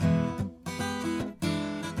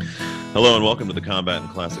Hello and welcome to the Combat and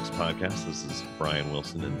Classics podcast. This is Brian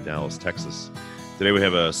Wilson in Dallas, Texas. Today we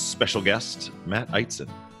have a special guest, Matt Eitzen,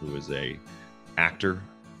 who is a actor,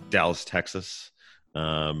 Dallas, Texas,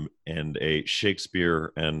 and a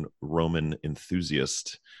Shakespeare and Roman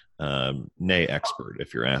enthusiast, nay expert,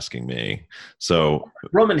 if you're asking me. So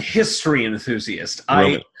Roman history enthusiast.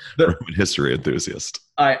 Roman history enthusiast.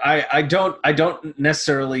 I don't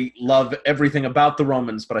necessarily love everything about the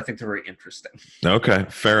Romans, but I think they're very interesting. Okay,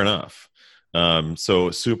 fair enough.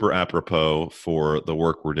 So super apropos for the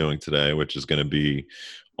work we're doing today, which is going to be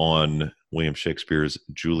on William Shakespeare's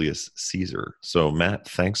Julius Caesar. So Matt,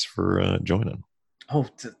 thanks for joining. Oh,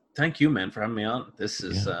 thank you, man, for having me on. This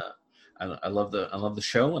is I love the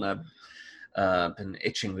show, and I've been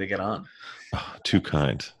itching to get on. Oh, too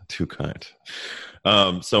kind.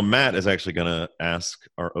 So Matt is actually going to ask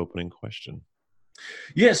our opening question.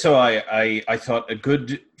 Yeah, so I thought a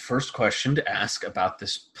good first question to ask about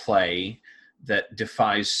this play that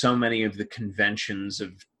defies so many of the conventions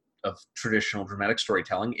of traditional dramatic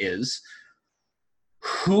storytelling is,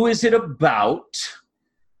 who is it about,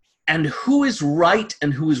 and who is right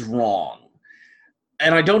and who is wrong?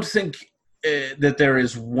 And I don't think that there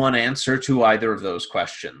is one answer to either of those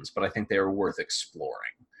questions, but I think they are worth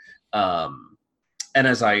exploring. And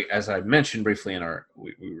as I mentioned briefly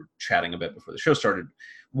we were chatting a bit before the show started,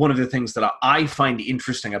 one of the things that I find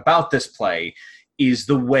interesting about this play is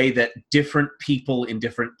the way that different people in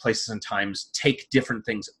different places and times take different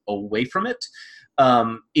things away from it.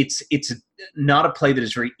 It's not a play that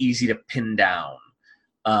is very easy to pin down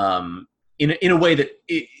in a way that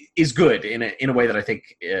is good, in a way that I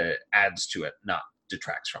think adds to it, not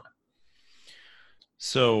detracts from it.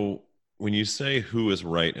 So when you say who is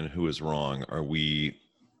right and who is wrong, are we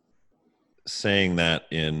saying that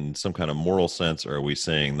in some kind of moral sense, or are we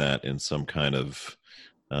saying that in some kind of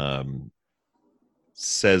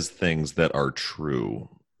says things that are true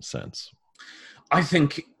sense? I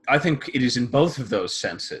think it is in both of those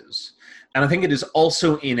senses. And I think it is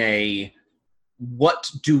also in a what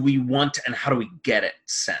do we want and how do we get it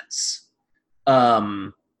sense.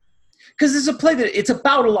 Because it's a play that it's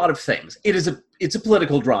about a lot of things. It's a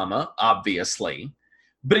political drama, obviously,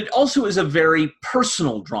 but it also is a very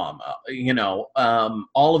personal drama.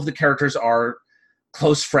 All of the characters are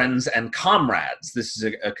close friends and comrades. This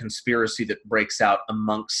is a conspiracy that breaks out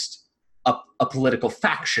amongst a political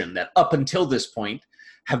faction that up until this point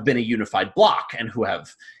have been a unified bloc and who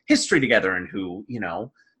have history together and who,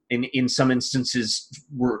 in some instances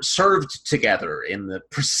were served together in the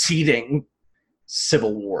preceding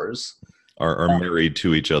civil wars. Are married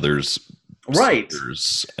to each other's right.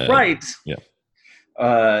 Right.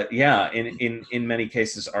 Yeah. In many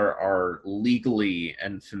cases are legally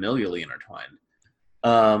and familially intertwined.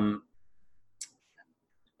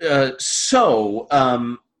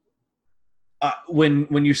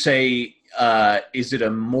 When you say, is it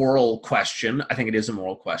a moral question? I think it is a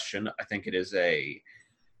moral question. I think it is a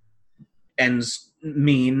ends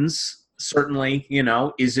means, certainly.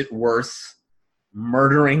 Is it worth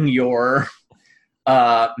murdering your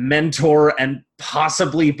mentor and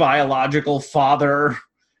possibly biological father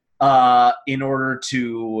in order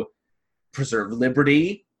to preserve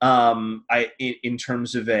liberty? In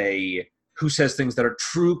terms of a who says things that are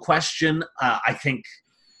true question, I think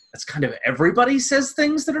that's kind of everybody says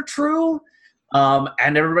things that are true,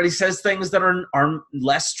 and everybody says things that are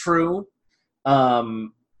less true.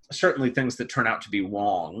 Certainly things that turn out to be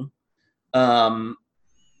wrong.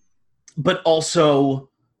 But also,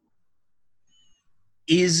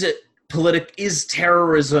 is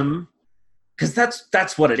terrorism, because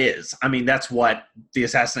that's what it is. I mean, that's what the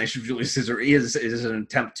assassination of Julius Caesar is an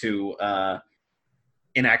attempt to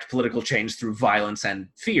enact political change through violence and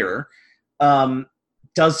fear.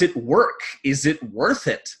 Does it work? Is it worth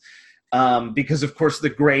it? Because, of course, the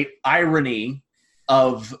great irony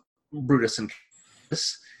of Brutus and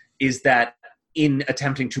Cassius is that in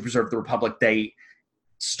attempting to preserve the Republic, they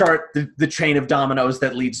start the chain of dominoes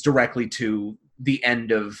that leads directly to the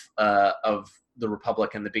end of the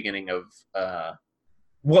Republic and the beginning of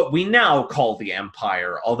what we now call the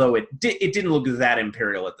Empire, although it didn't look that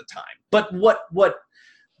imperial at the time. But what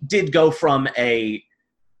did go from a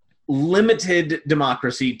limited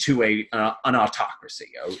democracy to an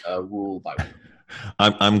autocracy, a rule by rule.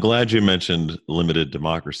 I'm glad you mentioned limited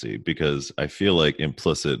democracy, because I feel like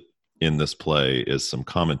implicit in this play is some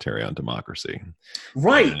commentary on democracy.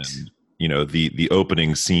 Right. And, the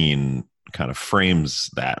opening scene kind of frames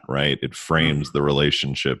that, right? It frames the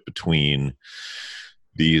relationship between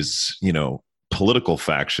these, political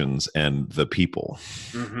factions and the people,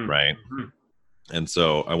 right? And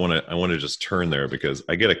so I want to just turn there because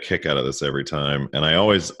I get a kick out of this every time, and I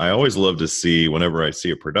always love to see whenever I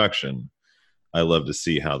see a production, I love to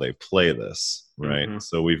see how they play this, right? Mm-hmm.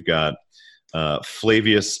 So we've got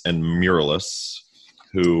Flavius and Murillus,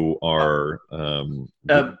 who are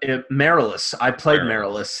Marilus. I played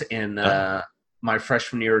Marilus in my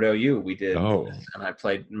freshman year at OU. We did, and I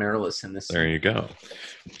played Marilus in this. There you go.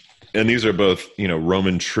 And these are both,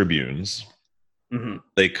 Roman tribunes. Mm-hmm.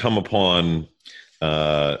 They come upon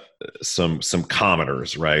some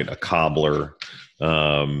commoners, right? A cobbler,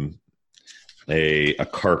 a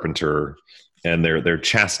carpenter, and they're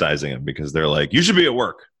chastising him because they're like, "You should be at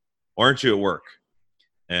work. Why aren't you at work?"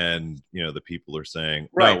 And the people are saying,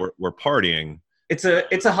 right. "No, we're partying. It's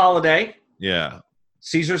a holiday. Yeah,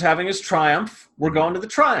 Caesar's having his triumph. We're going to the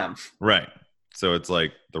triumph." Right. So it's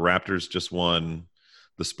like the Raptors just won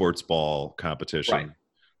the sports ball competition. Right.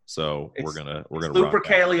 So we're gonna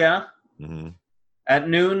Lupercalia. Mm-hmm. At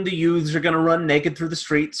noon, the youths are gonna run naked through the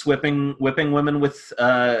streets, whipping women with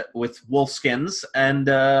wolf skins, and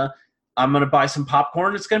I'm gonna buy some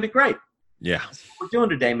popcorn. It's gonna be great. Yeah. That's what we're doing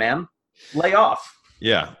today, man. Lay off.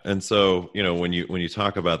 Yeah. And so, when you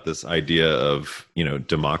talk about this idea of,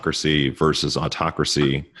 democracy versus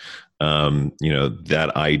autocracy,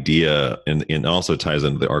 that idea and also ties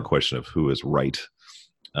into our question of who is right.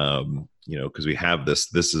 Because we have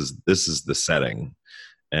this is the setting,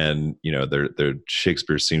 and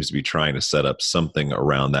Shakespeare seems to be trying to set up something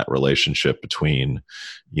around that relationship between,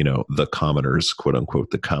 the commoners, quote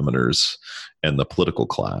unquote, the commoners, and the political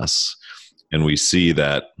class. And we see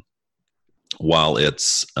that while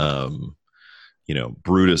it's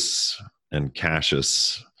Brutus and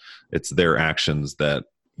Cassius, it's their actions that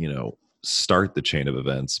start the chain of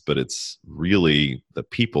events, but it's really the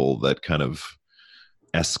people that kind of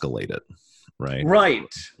escalate it. Right.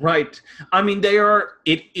 I mean, they are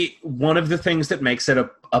one of the things that makes it a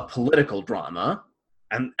political drama,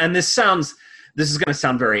 and this is going to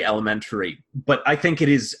sound very elementary, but I think it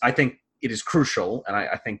is crucial, and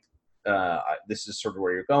I think this is sort of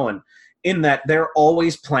where you're going, in that they're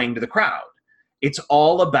always playing to the crowd. It's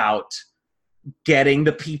all about getting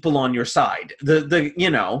the people on your side.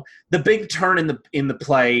 The big turn in the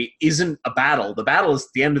play isn't a battle. The battle is at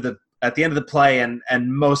the end of the play, and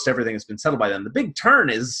most everything has been settled by then. The big turn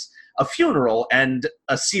is a funeral and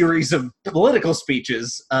a series of political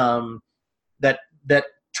speeches that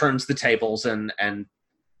turns the tables and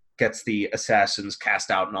gets the assassins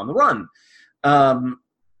cast out and on the run.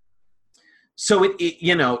 So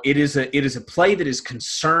it is a play that is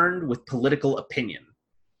concerned with political opinion,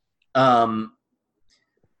 and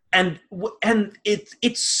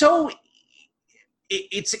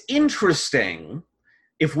it's interesting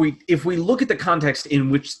if we look at the context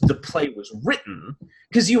in which the play was written,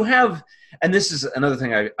 because you have, and this is another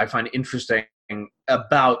thing I find interesting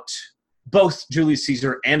about both Julius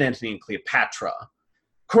Caesar and Antony and Cleopatra.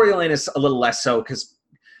 Coriolanus a little less so, because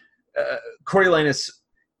Coriolanus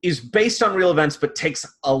is based on real events, but takes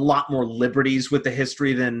a lot more liberties with the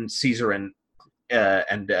history than Caesar and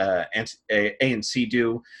A and C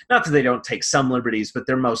do. Not that they don't take some liberties, but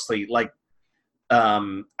they're mostly like,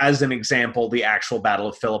 as an example, the actual Battle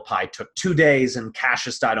of Philippi took 2 days, and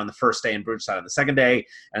Cassius died on the first day and Brutus died on the second day.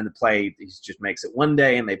 And the play, he just makes it 1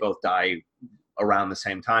 day, and they both die around the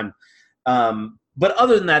same time. But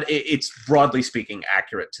other than that, it's broadly speaking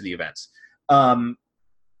accurate to the events.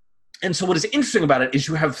 And so what is interesting about it is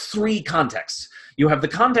you have three contexts. You have the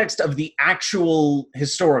context of the actual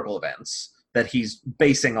historical events that he's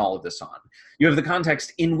basing all of this on. You have the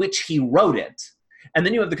context in which he wrote it. And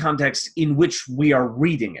then you have the context in which we are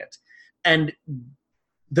reading it. And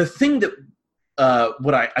the thing that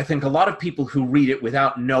what I think a lot of people who read it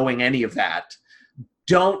without knowing any of that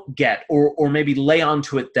don't get, or maybe lay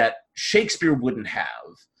onto it that Shakespeare wouldn't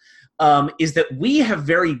have, is that we have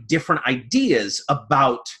very different ideas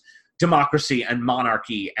about democracy and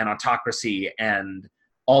monarchy and autocracy and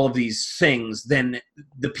all of these things than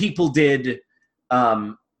the people did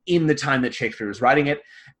in the time that Shakespeare was writing it,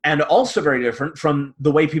 and also very different from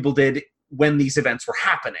the way people did when these events were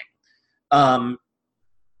happening.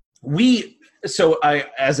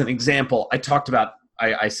 As an example, I talked about,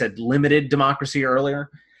 I said limited democracy earlier.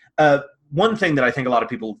 One thing that I think a lot of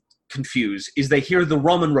people confuse is they hear the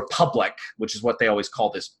Roman Republic, which is what they always call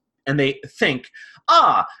this, and they think,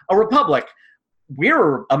 a republic.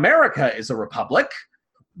 America is a republic.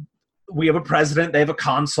 We have a president, they have a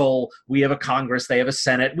consul, we have a Congress, they have a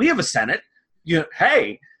Senate, we have a Senate.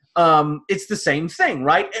 It's the same thing,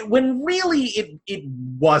 right? When really it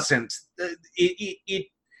wasn't. It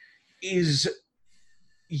is,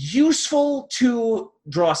 useful to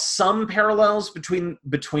draw some parallels between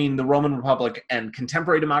the Roman Republic and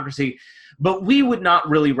contemporary democracy, but we would not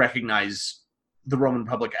really recognize the Roman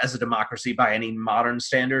Republic as a democracy by any modern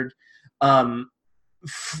standard.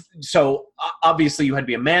 So obviously you had to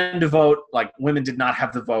be a man to vote. Like, women did not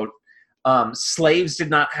have the vote. Slaves did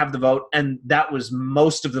not have the vote, and that was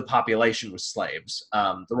most of the population was slaves.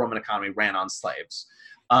 The Roman economy ran on slaves.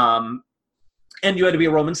 And you had to be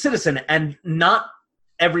a Roman citizen, and not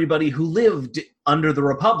everybody who lived under the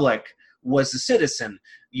Republic was a citizen.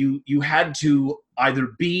 You had to either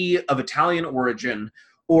be of Italian origin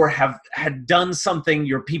or had done something,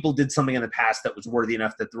 your people did something in the past that was worthy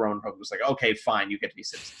enough that the Roman Republic was like, okay, fine, you get to be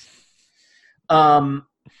citizens.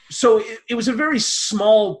 So it was a very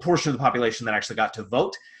small portion of the population that actually got to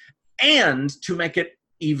vote. And to make it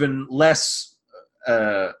even less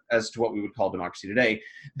as to what we would call democracy today,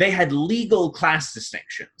 they had legal class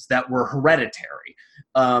distinctions that were hereditary.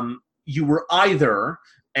 You were either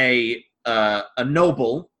a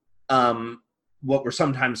noble, what were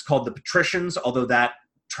sometimes called the patricians, although that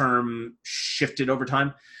term shifted over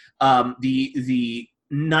time. The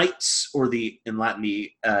knights, or in Latin,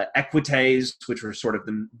 the equites, which were sort of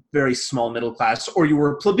the very small middle class, or you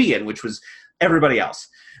were a plebeian, which was everybody else.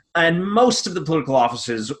 And most of the political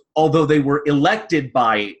offices, although they were elected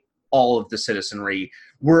by all of the citizenry,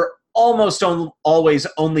 were almost always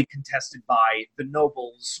only contested by the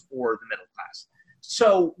nobles or the middle class.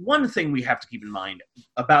 So one thing we have to keep in mind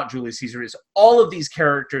about Julius Caesar is all of these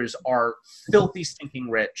characters are filthy, stinking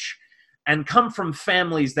rich and come from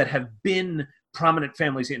families that have been prominent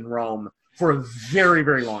families in Rome for a very,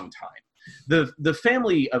 very long time. The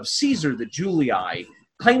family of Caesar, the Julii,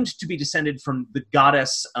 claimed to be descended from the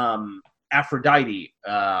goddess Aphrodite.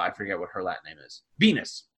 I forget what her Latin name is.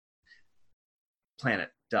 Venus. Planet,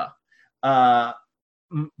 duh.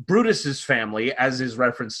 Brutus's family, as is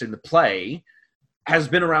referenced in the play, has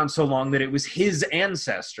been around so long that it was his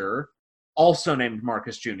ancestor, also named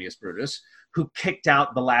Marcus Junius Brutus, who kicked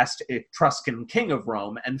out the last Etruscan king of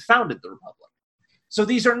Rome and founded the Republic. So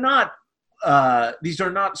these are not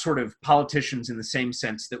sort of politicians in the same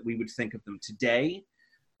sense that we would think of them today.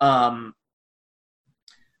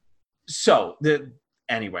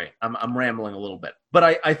 Anyway, I'm rambling a little bit,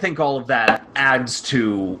 but I think all of that adds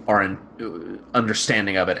to our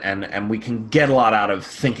understanding of it, and we can get a lot out of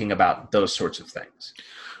thinking about those sorts of things.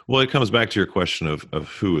 Well, it comes back to your question of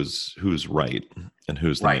who's right and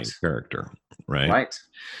who's the main character, right? Right.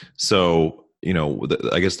 So,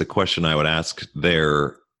 I guess the question I would ask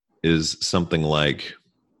there is something like,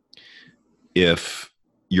 if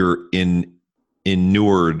you're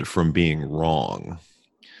inured from being wrong,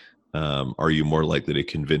 are you more likely to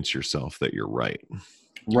convince yourself that you're right?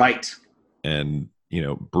 Right. And,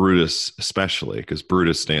 Brutus especially, because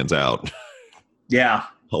Brutus stands out a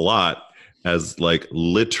lot as, like,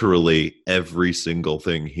 literally every single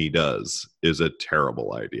thing he does is a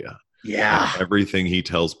terrible idea. Yeah. And everything he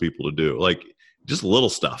tells people to do, like, just little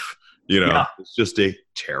stuff, it's just a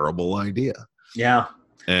terrible idea. Yeah.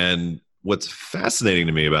 And what's fascinating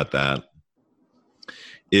to me about that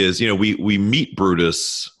is, we meet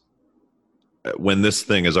Brutus when this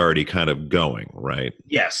thing is already kind of going, right?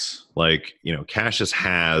 Yes. Like, Cassius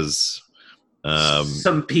has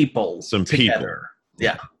some people.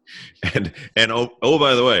 Yeah. And oh,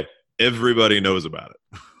 by the way, everybody knows about it.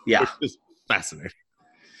 Yeah. Which is fascinating.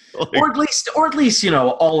 Like, or at least,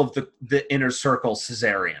 all of the inner circle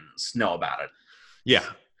Caesarians know about it. Yeah.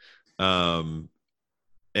 And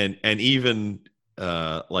even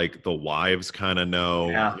like the wives kind of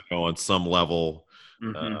know, on some level.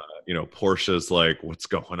 Mm-hmm. Portia's like, what's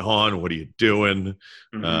going on? What are you doing?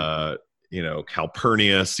 Mm-hmm.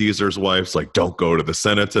 Calpurnia, Caesar's wife's like, don't go to the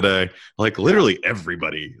Senate today. Like, literally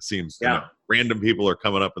everybody seems, random people are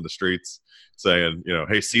coming up in the streets saying,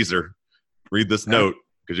 hey, Caesar, read this note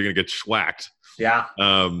because you're going to get schwacked. Yeah.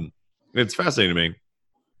 It's fascinating to me.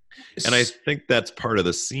 And I think that's part of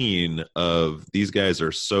the scene of these guys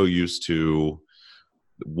are so used to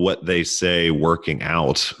what they say working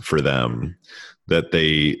out for them that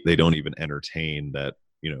they don't even entertain that,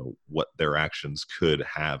 what their actions could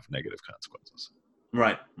have negative consequences.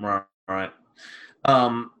 Right.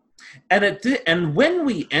 And when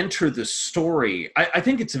we enter the story, I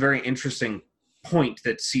think it's a very interesting point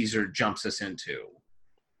that Caesar jumps us into,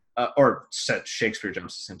 or Shakespeare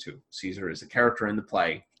jumps us into. Caesar is a character in the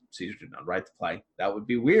play. Caesar did not write the play. That would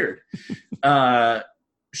be weird.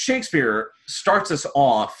 Shakespeare starts us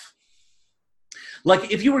off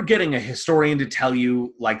like, if you were getting a historian to tell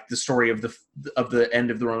you, like, the story of the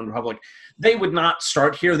end of the Roman Republic, they would not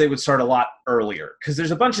start here. They would start a lot earlier, because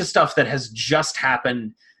there's a bunch of stuff that has just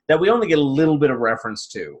happened that we only get a little bit of reference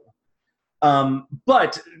to.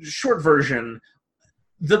 But short version,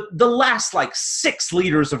 the last like 6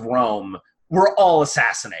 leaders of Rome were all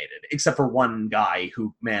assassinated, except for one guy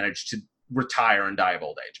who managed to retire and die of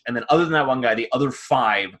old age. And then other than that one guy, the other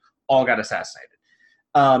 5 all got assassinated.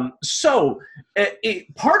 So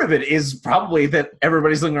part of it is probably that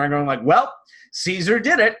everybody's looking around going like, well, Caesar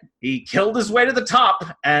did it. He killed his way to the top,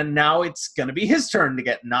 and now it's going to be his turn to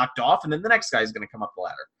get knocked off, and then the next guy's going to come up the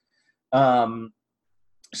ladder.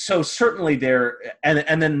 So certainly there,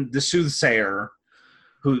 and then the soothsayer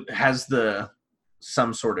who has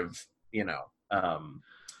some sort of,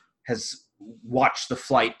 has watched the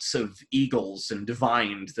flights of eagles and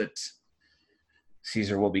divined that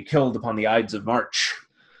Caesar will be killed upon the Ides of March.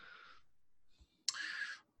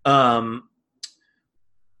 And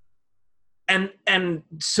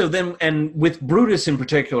so then, and with Brutus in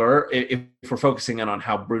particular, if we're focusing in on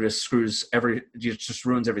how Brutus just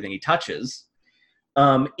ruins everything he touches,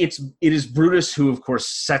 it is Brutus who, of course,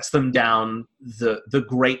 sets them down the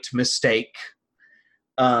great mistake,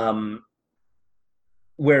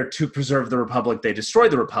 where to preserve the Republic, they destroy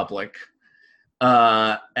the Republic,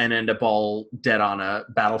 and end up all dead on a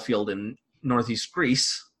battlefield in northeast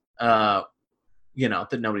Greece, that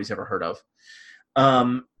nobody's ever heard of.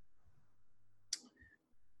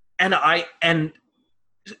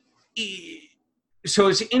 So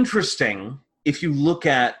it's interesting if you look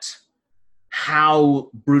at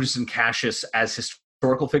how Brutus and Cassius as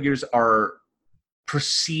historical figures are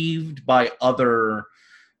perceived by other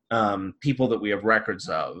people that we have records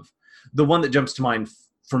of. The one that jumps to mind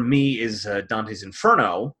for me is Dante's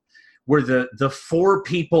Inferno, where the 4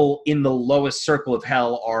 people in the lowest circle of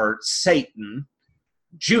hell are Satan,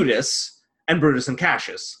 Judas, and Brutus and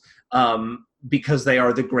Cassius, because they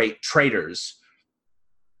are the great traitors.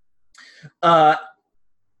 And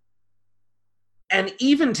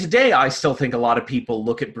even today, I still think a lot of people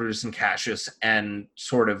look at Brutus and Cassius and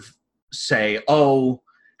sort of say, oh,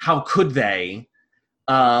 how could they?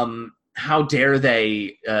 How dare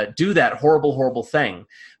they do that horrible, horrible thing?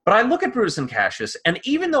 But I look at Brutus and Cassius, and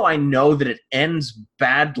even though I know that it ends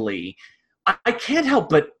badly, I can't help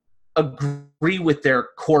but agree with their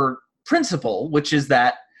core principle, which is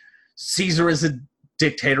that Caesar is a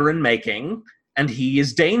dictator in making, and he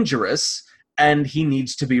is dangerous, and he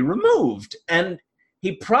needs to be removed. And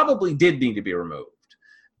he probably did need to be removed.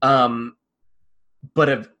 But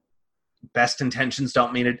if best intentions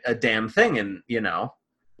don't mean a damn thing, and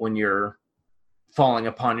when you're falling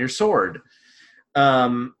upon your sword.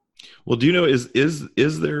 Well, do you know, is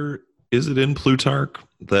it in Plutarch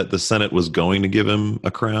that the Senate was going to give him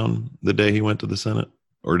a crown the day he went to the Senate?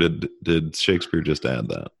 Or did Shakespeare just add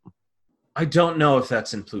that? I don't know if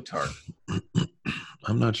that's in Plutarch.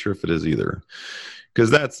 I'm not sure if it is either, because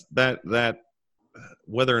that's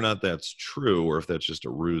whether or not that's true or if that's just a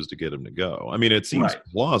ruse to get him to go. I mean, it seems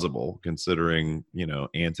plausible considering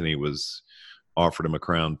Antony offered him a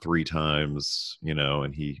crown 3 times,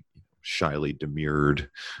 and he shyly demurred,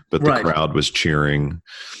 but the crowd was cheering,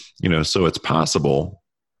 so it's possible.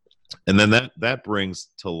 And then that brings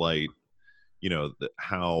to light,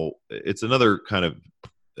 how it's another kind of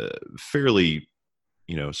fairly,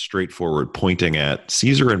 straightforward pointing at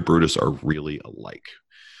Caesar and Brutus are really alike.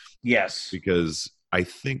 Yes. Because I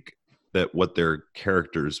think that what their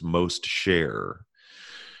characters most share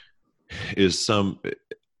is you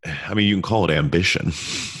can call it ambition,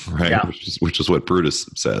 right? Yeah. Which is what Brutus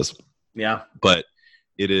says. Yeah. But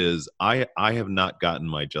it is, I have not gotten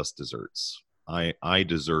my just desserts. I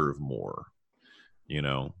deserve more,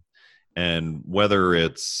 and whether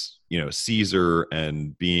it's, Caesar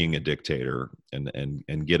and being a dictator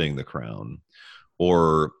and getting the crown,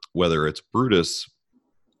 or whether it's Brutus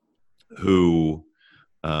who,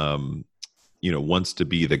 wants to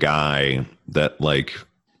be the guy that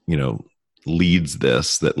leads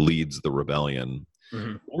the rebellion,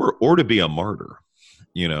 mm-hmm. or to be a martyr,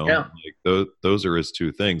 those are his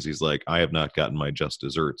 2 things. He's like, I have not gotten my just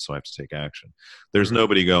desserts, so I have to take action. There's mm-hmm.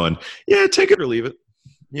 nobody going, yeah, take it or leave it.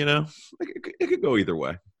 It could go either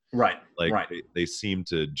way. Right. They seem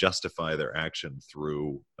to justify their action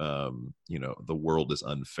through, the world is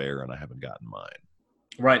unfair and I haven't gotten mine.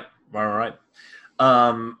 Right.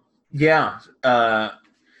 Yeah.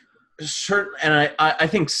 Certain, and I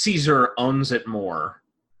think Caesar owns it more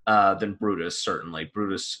than Brutus. Certainly,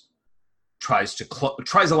 Brutus tries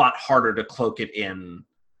a lot harder to cloak it in.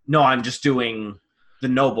 No, I'm just doing the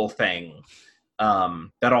noble thing.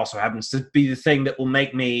 That also happens to be the thing that will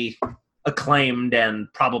make me acclaimed and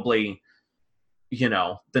probably,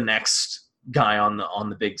 the next guy on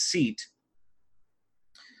the big seat.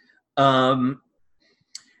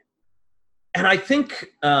 And I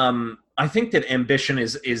think that ambition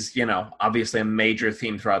is obviously a major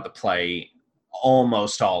theme throughout the play.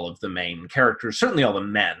 Almost all of the main characters, certainly all the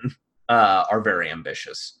men, are very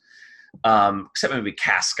ambitious, except maybe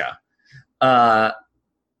Casca. And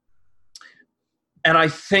I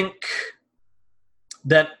think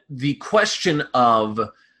that the question of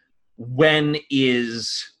when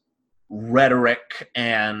is rhetoric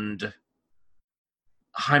and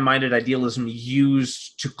high-minded idealism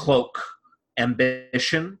used to cloak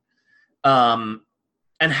ambition, and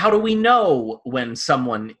how do we know when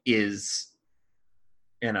someone is,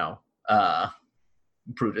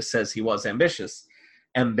 Brutus says he was ambitious,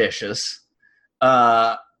 and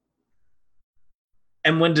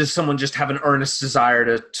when does someone just have an earnest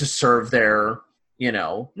desire to serve their,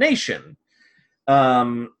 nation?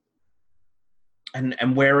 And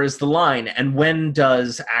where is the line? And when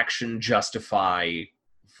does action justify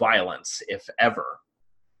violence, if ever?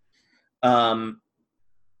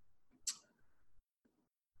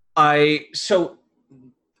 I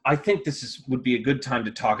think this would be a good time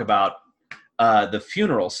to talk about the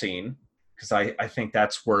funeral scene, because I think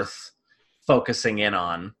that's worth focusing in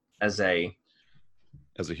on as a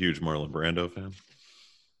huge Marlon Brando fan.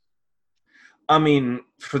 I mean,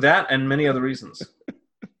 for that and many other reasons.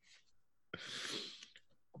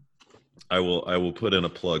 I will put in a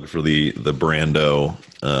plug for the Brando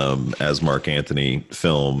as Mark Antony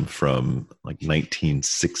film from like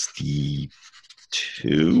 1962.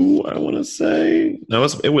 I want to say no,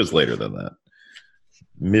 it was later than that,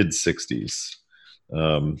 mid 60s,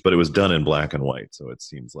 but it was done in black and white, so it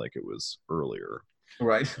seems like it was earlier.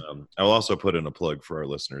 Right. I'll also put in a plug for our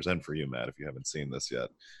listeners and for you, Matt, if you haven't seen this yet.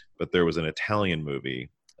 But there was an Italian movie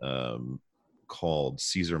called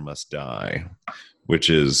Caesar Must Die, which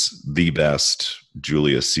is the best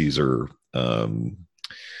Julius Caesar, I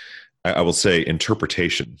will say,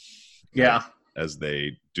 interpretation. Yeah. As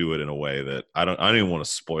they do it in a way that I don't even want to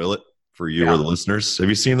spoil it for you or the listeners. Have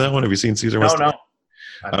you seen that one? Have you seen Caesar Must Die? No.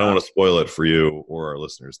 I don't want to spoil it for you or our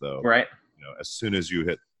listeners, though. Right. As soon as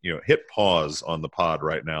you hit pause on the pod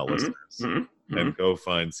right now, listeners, and go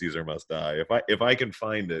find Caesar Must Die. If I can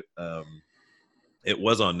find it, it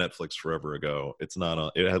was on Netflix forever ago. It's not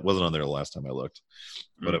on. It wasn't on there the last time I looked.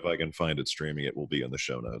 But if I can find it streaming, it will be in the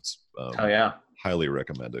show notes. Oh yeah, highly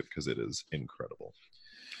recommend it because it is incredible.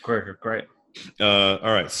 Great. All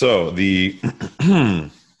right, so the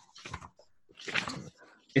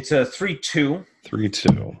it's a 3-2.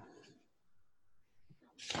 3-2.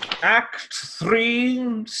 Act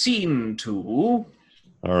 3, Scene 2. All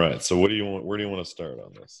right. So, what do you want? Where do you want to start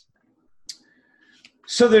on this?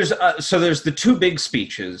 So there's the two big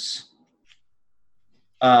speeches,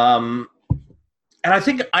 and I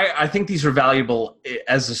think these are valuable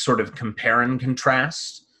as a sort of compare and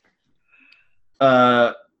contrast.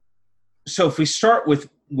 So if we start with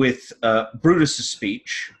Brutus's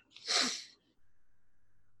speech.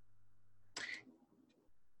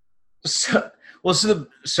 The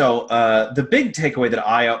big takeaway that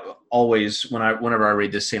I always, whenever I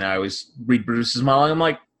read this scene, I always read Brutus's monologue. I'm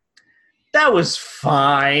like, that was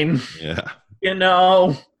fine. Yeah.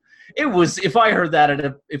 It was. If I heard that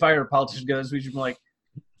if I heard a politician go to speech, I'm like,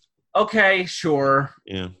 okay, sure.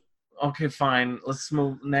 Yeah. Okay, fine. Let's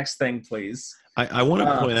move next thing, please. I want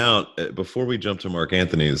to point out before we jump to Mark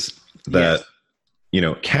Antony's that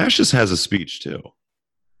Cassius has a speech too.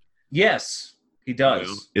 Yes. He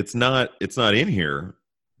does. It's not in here,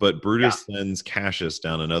 but Brutus sends Cassius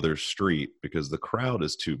down another street because the crowd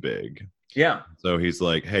is too big. Yeah. So he's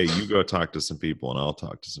like, "Hey, you go talk to some people, and I'll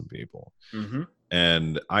talk to some people." Mm-hmm.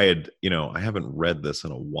 And I haven't read this in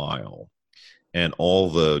a while, and all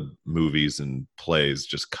the movies and plays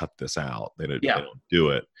just cut this out. They don't do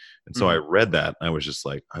it. And so I read that, and I was just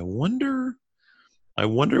like, I wonder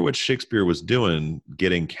what Shakespeare was doing,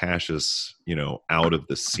 getting Cassius, out of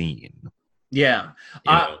the scene. Yeah.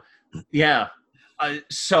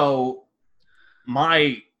 So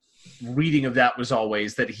my reading of that was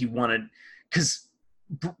always that he wanted, because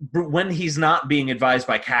when he's not being advised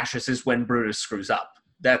by Cassius is when Brutus screws up.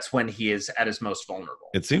 That's when he is at his most vulnerable.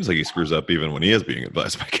 It seems like he screws up even when he is being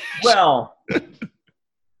advised by Cassius. Well,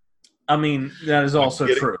 I mean, that is also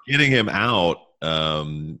true. Getting him out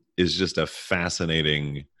is just a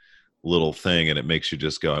fascinating little thing, and it makes you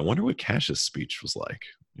just go, I wonder what Cassius' speech was like,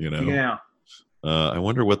 Yeah. I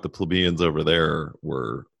wonder what the plebeians over there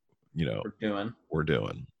were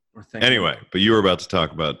doing. Anyway, but you were about to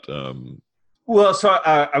talk about. Well, so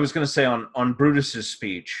I was going to say on Brutus's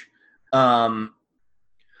speech, and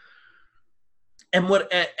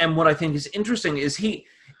what I think is interesting is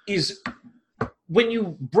when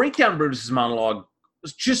you break down Brutus's monologue,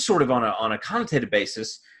 just sort of on a connotative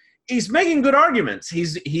basis, he's making good arguments.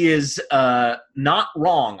 He is not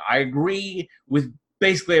wrong. I agree with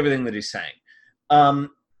basically everything that he's saying.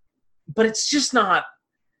 But it's just not.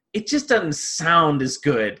 It just doesn't sound as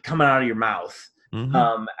good coming out of your mouth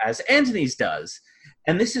as Antony's does.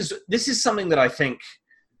 And this is something that I think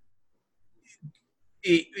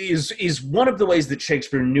is one of the ways that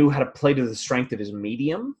Shakespeare knew how to play to the strength of his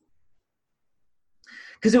medium.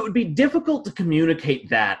 Because it would be difficult to communicate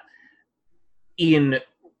that in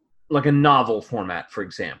like a novel format, for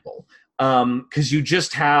example. Because you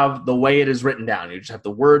just have the way it is written down. You just have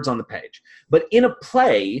the words on the page. But in a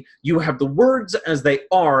play, you have the words as they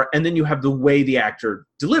are, and then you have the way the actor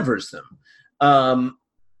delivers them.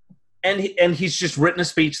 And he's just written a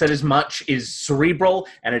speech that is cerebral,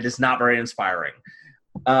 and it is not very inspiring.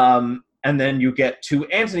 And then you get to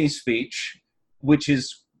Antony's speech, which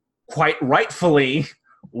is quite rightfully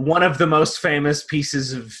one of the most famous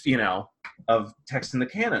pieces of text in the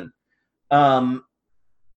canon.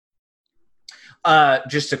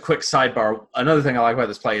 Just a quick sidebar. Another thing I like about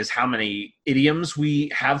this play is how many idioms we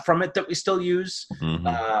have from it that we still use.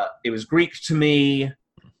 It was Greek to me.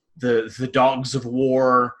 The dogs of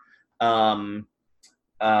war. There's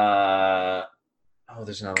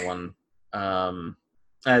another one.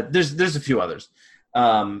 There's a few others.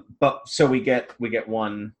 But so we get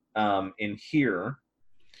one in here.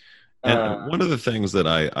 And one of the things that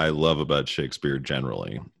I love about Shakespeare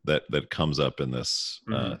generally that comes up in this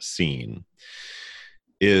scene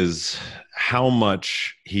is how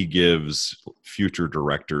much he gives future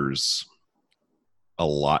directors a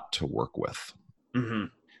lot to work with.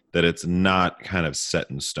 That it's not kind of set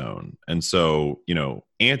in stone. And so,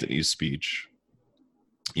 Antony's speech,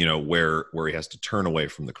 where he has to turn away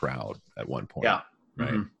from the crowd at one point. Yeah.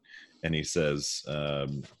 Right. And he says,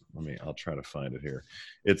 I'll try to find it here.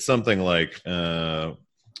 It's something like, bear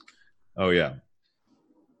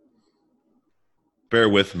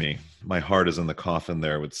with me. My heart is in the coffin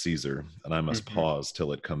there with Caesar, and I must pause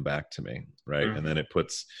till it come back to me. Right. And then it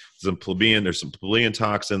puts there's some plebeian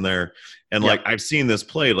talks in there. And like, I've seen this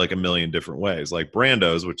played like a million different ways, like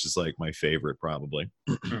Brando's, which is like my favorite probably.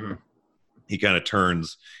 He kind of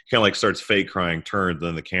turns, like starts fake crying, turns,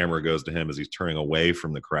 then the camera goes to him as he's turning away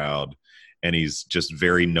from the crowd. And he's just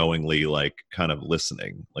very knowingly like kind of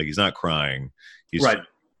listening. Like he's not crying. He's trying to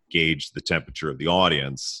gauge the temperature of the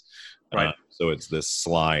audience. Right. So it's this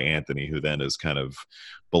sly Antony who then is kind of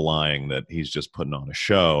belying that he's just putting on a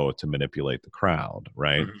show to manipulate the crowd.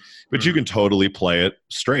 Right. But you can totally play it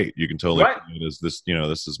straight. You can totally play it as this,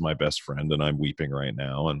 this is my best friend and I'm weeping right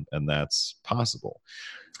now. And that's possible.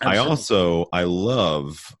 Absolutely. I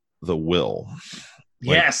love the will.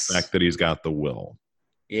 Like the fact that he's got the will.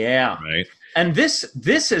 Yeah. Right. And this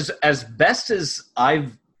is as best as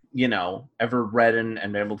I've, ever read and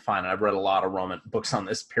been able to find. I've read a lot of Roman books on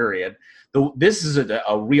this period. This is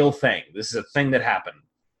a real thing. This is a thing that happened.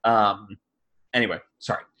 Anyway,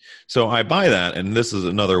 sorry. So I buy that. And this is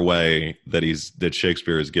another way that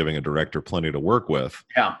Shakespeare is giving a director plenty to work with.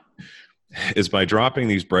 Yeah. Is by dropping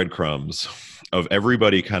these breadcrumbs of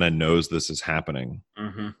everybody kind of knows this is happening.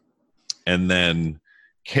 And then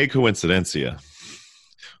que coincidencia,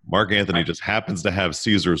 Mark Antony just happens to have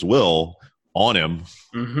Caesar's will on him,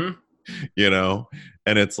 and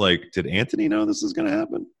it's like, did Antony know this is going to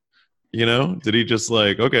happen? Did he just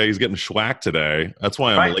like, okay, he's getting schwacked today. That's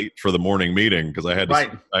why I'm late for the morning meeting because I had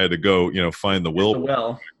to go, find the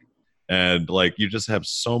will. And like, you just have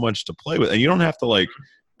so much to play with, and you don't have to like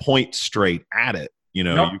point straight at it. You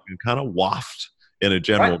can kind of waft in a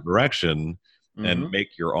general direction and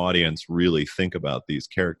make your audience really think about these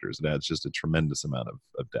characters. And adds just a tremendous amount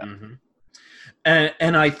of depth.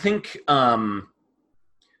 And I think one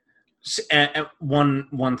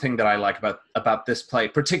thing that I like about this play,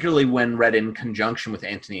 particularly when read in conjunction with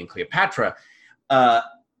Antony and Cleopatra,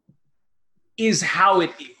 is how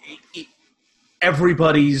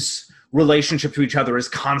everybody's relationship to each other is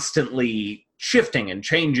constantly shifting and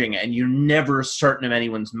changing, and you're never certain of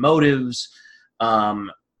anyone's motives.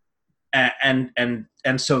 And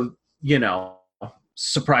so,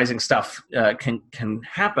 surprising stuff can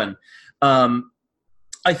happen.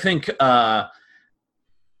 I think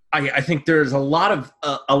I think there's a lot of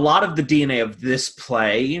the DNA of this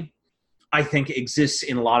play, I think, exists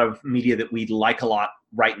in a lot of media that we like a lot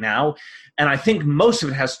right now, and I think most of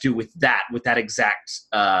it has to do with that exact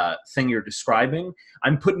thing you're describing.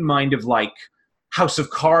 I'm put in mind of like House of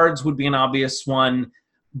Cards would be an obvious one,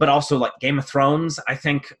 but also like Game of Thrones, I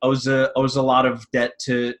think owes a lot of debt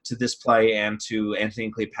to this play and to Antony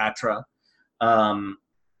and Cleopatra.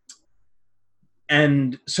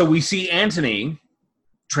 And so we see Antony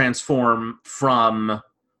transform from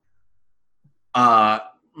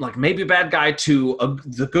like maybe a bad guy to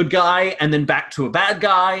the good guy, and then back to a bad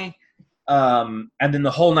guy, and then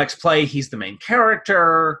the whole next play he's the main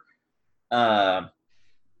character. So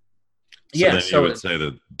then you would say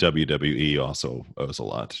that WWE also owes a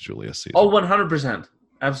lot to Julius Caesar. Oh, 100%.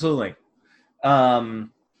 Absolutely.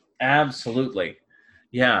 Absolutely.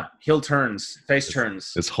 Yeah. Heel turns, face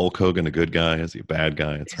turns. Is Hulk Hogan a good guy? Is he a bad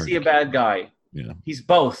guy? It's hard. Is he a bad guy? Yeah. He's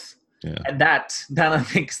both. Yeah. And that I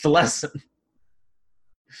think is the lesson.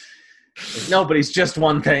 Nobody's just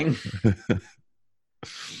one thing.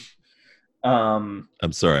 I'm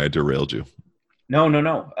sorry, I derailed you.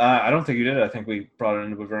 No. I don't think you did. I think we brought it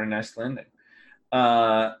into a very nice landing.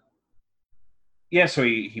 So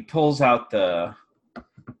he pulls out the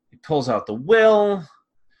will,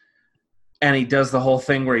 and he does the whole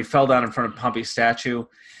thing where he fell down in front of Pompey's statue,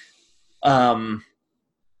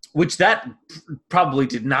 which that probably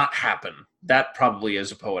did not happen. That probably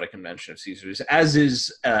is a poetic invention of Caesar's, as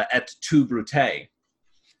is Et tu, Brute.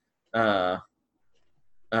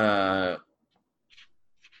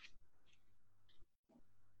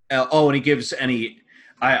 And he gives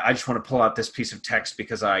I just want to pull out this piece of text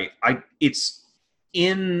because it's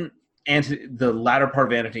in the latter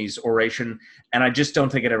part of Antony's oration, and I just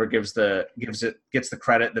don't think it ever gets the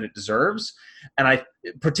credit that it deserves. And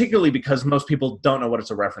particularly because most people don't know what it's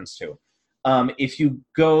a reference to. If you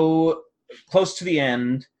go close to the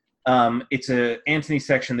end, it's a Antony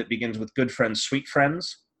section that begins with "Good friends, sweet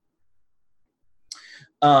friends."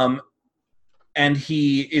 And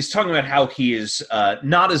he is talking about how he is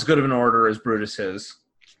not as good of an orator as Brutus is.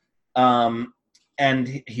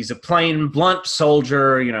 And he's a plain, blunt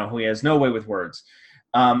soldier, who he has no way with words.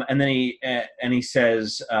 And then he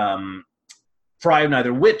says, "For I have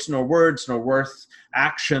neither wit, nor words, nor worth,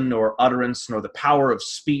 action, nor utterance, nor the power of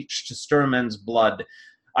speech to stir men's blood.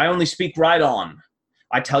 I only speak right on.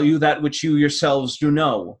 I tell you that which you yourselves do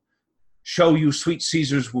know. Show you sweet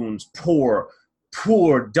Caesar's wounds, poor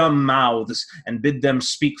dumb mouths, and bid them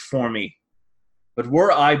speak for me. But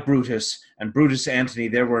were I Brutus, and Brutus Antony,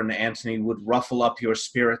 there were an Antony, would ruffle up your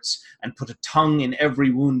spirits, and put a tongue in every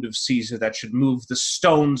wound of Caesar that should move the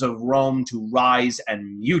stones of Rome to rise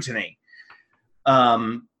and mutiny." I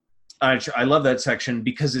love that section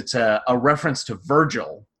because it's a reference to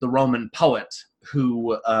Virgil, the Roman poet,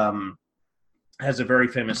 who has a very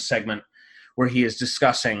famous segment where he is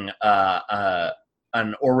discussing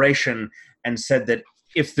an oration and said that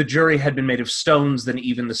if the jury had been made of stones, then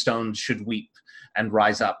even the stones should weep and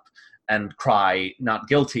rise up and cry, not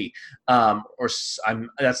guilty.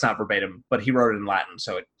 That's not verbatim, but he wrote it in Latin,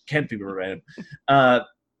 so it can't be verbatim.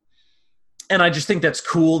 And I just think that's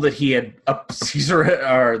cool that he had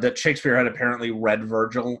that Shakespeare had apparently read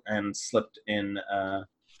Virgil and slipped in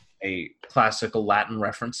a classical Latin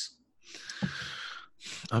reference.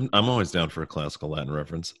 I'm always down for a classical Latin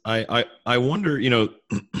reference. I wonder,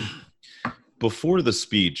 before the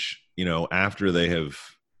speech, after they have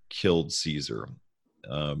killed Caesar,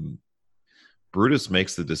 Brutus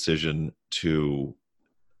makes the decision to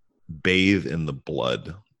bathe in the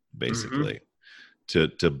blood, basically, to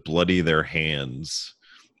bloody their hands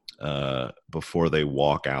before they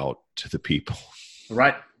walk out to the people.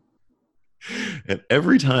 Right. And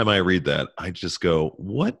every time I read that, I just go,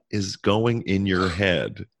 what is going in your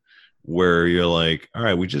head where you're like, all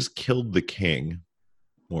right, we just killed the king,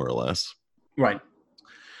 more or less. Right.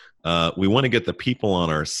 We want to get the people on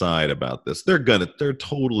our side about this. They're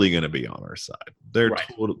totally gonna be on our side.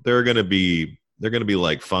 They're gonna be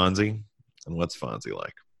like Fonzie. And what's Fonzie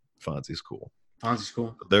like? Fonzie's cool. Fonzie's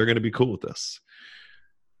cool. They're gonna be cool with this.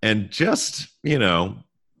 And just,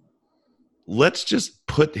 let's just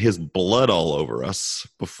put his blood all over us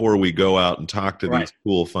before we go out and talk to these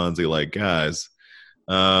cool Fonzie like guys.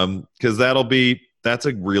 Because that's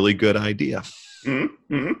a really good idea. I'm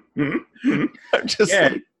just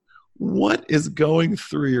like, what is going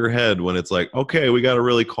through your head when it's like, okay, we got to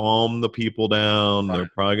really calm the people down. They're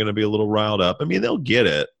probably going to be a little riled up. I mean, they'll get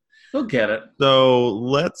it. They'll get it. So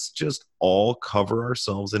let's just all cover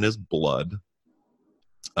ourselves in his blood.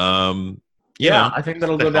 I think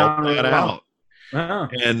that'll go down really well. Uh-huh.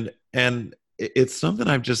 And it's something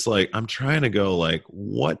I'm trying to go like,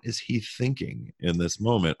 what is he thinking in this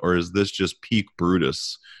moment? Or is this just peak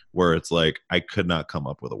Brutus where it's like, I could not come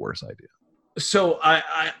up with a worse idea? So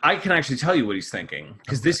I can actually tell you what he's thinking,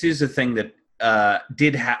 because this is a thing that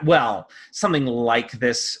something like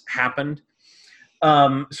this happened.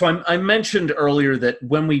 So I mentioned earlier that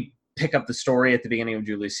when we pick up the story at the beginning of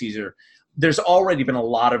Julius Caesar, there's already been a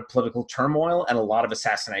lot of political turmoil and a lot of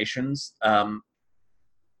assassinations.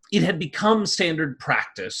 It had become standard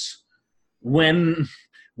practice when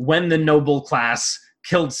the noble class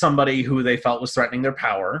killed somebody who they felt was threatening their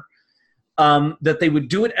power, that they would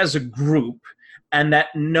do it as a group, and that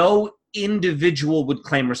no individual would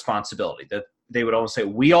claim responsibility. That they would always say,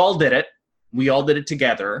 we all did it. We all did it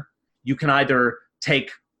together. You can either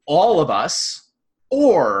take all of us,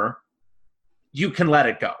 or you can let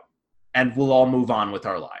it go, and we'll all move on with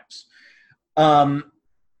our lives.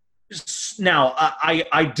 Now,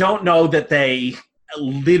 I don't know that they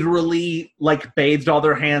literally like bathed all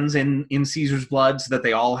their hands in Caesar's blood, so that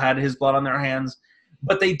they all had his blood on their hands,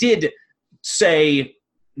 but they did say,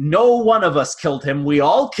 no one of us killed him. We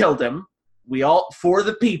all killed him. We all, for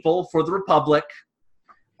the people, for the Republic.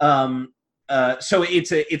 So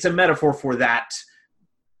it's a metaphor for that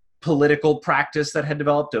political practice that had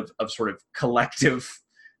developed of sort of collective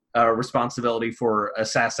responsibility for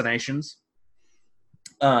assassinations.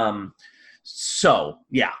 So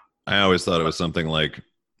yeah, I always thought it was something like,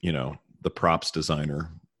 the props designer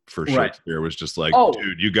for Right. Shakespeare was just like, Oh.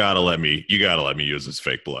 dude, you gotta let me use this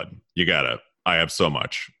fake blood. I have so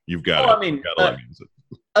much. You've got Well, I mean, you gotta let me use it.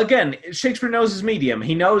 again, Shakespeare knows his medium.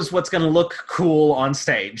 He knows what's going to look cool on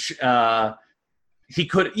stage. He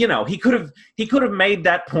could have made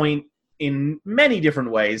that point in many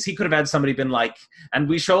different ways. He could have had somebody been like, and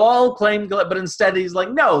we shall all claim, but instead he's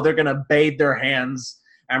like, no, they're going to bathe their hands,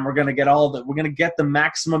 and we're going to get the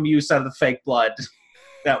maximum use out of the fake blood.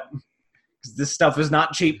 That, 'cause this stuff is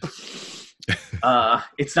not cheap.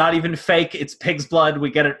 It's not even fake. It's pig's blood.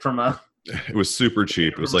 We get it from It was super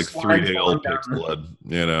cheap. It was like 3-day-old pig's blood.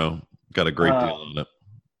 Got a great deal on it.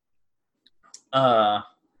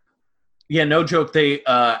 Yeah, no joke. They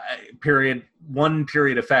one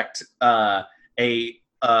period effect. A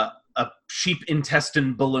sheep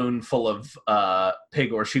intestine balloon full of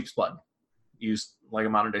pig or sheep's blood, used like a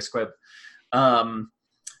modern day squib.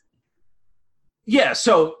 Yeah,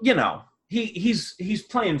 so he's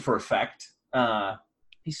playing for effect.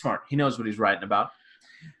 He's smart. He knows what he's writing about.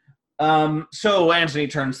 So Antony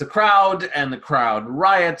turns the crowd, and the crowd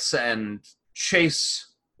riots and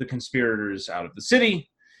chase the conspirators out of the city.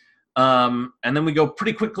 And then we go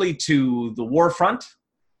pretty quickly to the war front,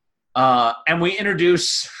 and we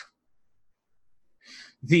introduce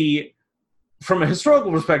from a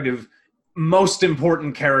historical perspective, most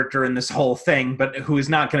important character in this whole thing, but who is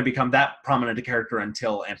not going to become that prominent a character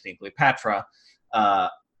until Antony and Cleopatra,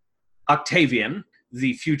 Octavian,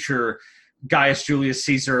 the future Gaius Julius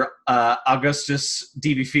Caesar, Augustus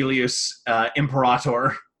Divi Filius,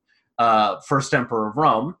 Imperator, first emperor of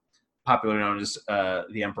Rome, popularly known as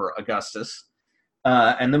the Emperor Augustus.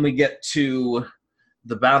 And then we get to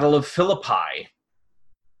the Battle of Philippi,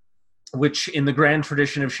 which in the grand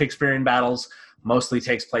tradition of Shakespearean battles mostly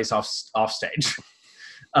takes place off stage.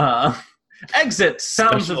 Exit,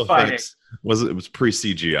 sounds Special of fighting. effects it was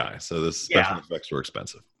pre-CGI, so the special effects were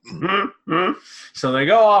expensive. Mm-hmm. So they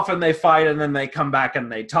go off and they fight, and then they come back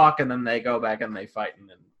and they talk, and then they go back and they fight, and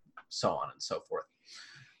then so on and so forth.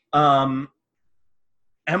 And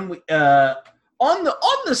we, on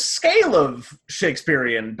the scale of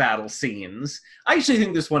Shakespearean battle scenes, I actually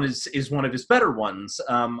think this one is one of his better ones.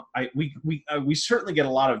 We certainly get a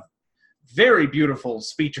lot of very beautiful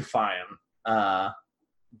speechifying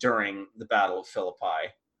during the Battle of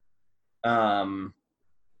Philippi. And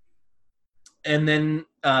then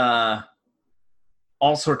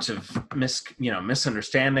all sorts of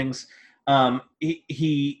misunderstandings.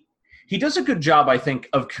 He does a good job, I think,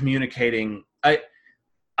 of communicating.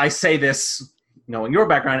 I say this knowing your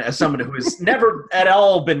background as someone who has never at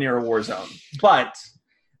all been near a war zone, but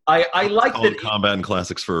I like that combat and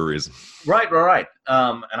classics for a reason. Right.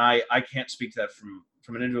 And I can't speak to that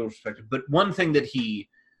from an individual perspective, but one thing that he,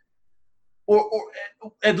 or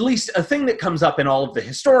at least a thing that comes up in all of the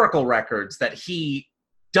historical records that he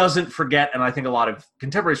doesn't forget, and I think a lot of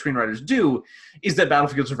contemporary screenwriters do, is that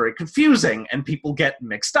battlefields are very confusing and people get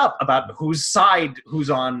mixed up about whose side who's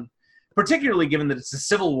on, particularly given that it's a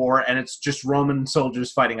civil war and it's just Roman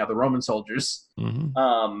soldiers fighting other Roman soldiers.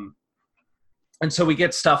 Mm-hmm. And so we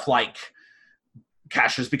get stuff like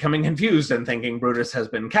Cassius becoming confused and thinking Brutus has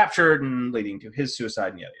been captured and leading to his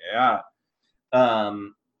suicide and yada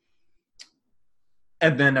yada.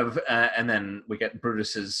 And then we get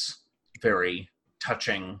Brutus's very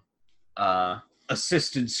touching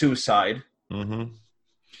assisted suicide,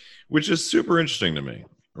 which is super interesting to me,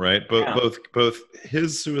 right? Both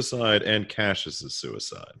his suicide and Cassius's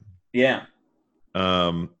suicide. Yeah.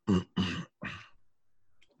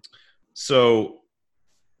 So,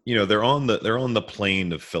 they're on the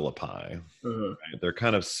plain of Philippi. Mm-hmm. Right? They're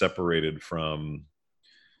kind of separated from,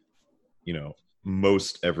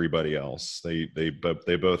 most everybody else. They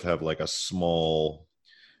both have like a small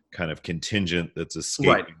kind of contingent that's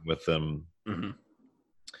escaping with them. Mm-hmm.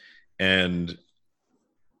 And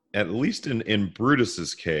at least in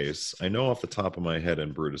Brutus's case, I know off the top of my head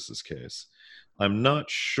in Brutus's case, I'm not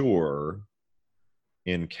sure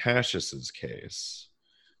in Cassius's case,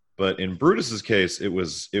 but in Brutus's case, it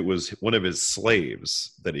was one of his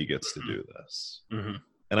slaves that he gets to do this. Mm-hmm.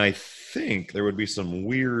 And I think there would be some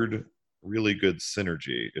weird, really good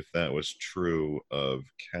synergy if that was true of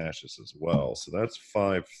Cassius as well. So that's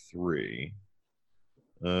 5-3.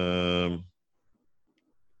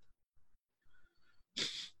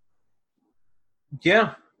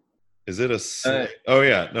 Yeah. Is it a slave? Oh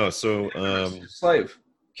yeah, no. So slave.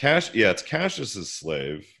 It's Cassius's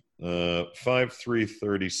slave.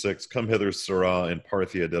 5-3-36. Come hither, Sirrah, in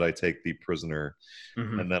Parthia did I take thee prisoner,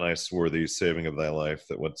 and then I swore thee, saving of thy life,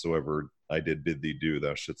 that whatsoever I did bid thee do,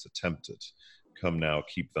 thou shouldst attempt it. Come now,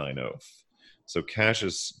 keep thine oath. So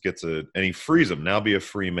Cassius gets and he frees him. Now be a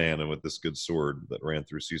free man, and with this good sword that ran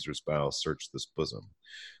through Caesar's bowels, search this bosom.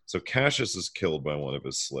 So Cassius is killed by one of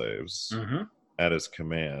his slaves at his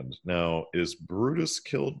command. Now, is Brutus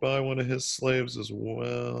killed by one of his slaves as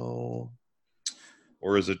well?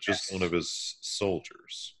 Or is it just one of his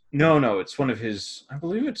soldiers? No, it's one of his. I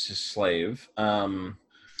believe it's his slave. Matt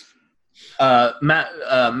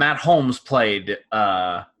Holmes played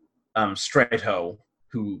Strato,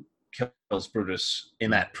 who kills Brutus in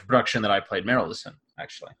that production that I played Merilus in,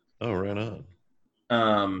 actually. Oh, right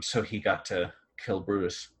on. So he got to kill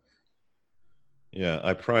Brutus. Yeah,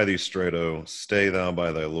 I pry thee, Strato, stay thou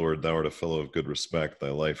by thy lord. Thou art a fellow of good respect. Thy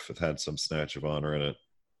life hath had some snatch of honor in it.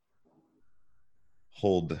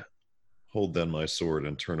 Hold then my sword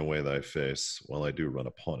and turn away thy face while I do run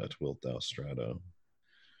upon it, wilt thou, Strato?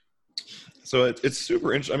 So it's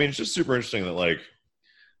super interesting. I mean, it's just super interesting that like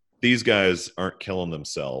these guys aren't killing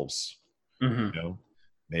themselves. You know,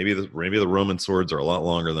 maybe the Roman swords are a lot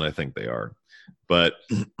longer than I think they are, but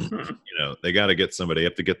you know, they got to get somebody. They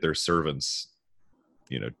have to get their servants,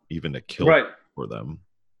 you know, even to kill for them,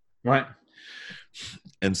 right?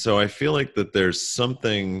 And so I feel like that there's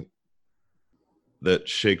something that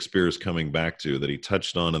Shakespeare is coming back to that he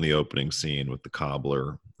touched on in the opening scene with the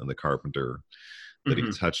cobbler and the carpenter, that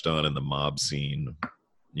he touched on in the mob scene,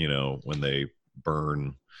 you know, when they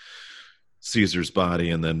burn Caesar's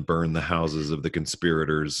body and then burn the houses of the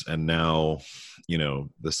conspirators. And now, you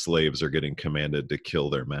know, the slaves are getting commanded to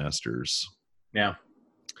kill their masters. Yeah.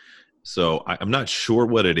 So I'm not sure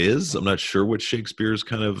what it is. I'm not sure what Shakespeare's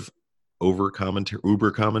kind of uber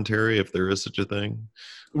commentary, if there is such a thing,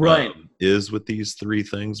 is with these three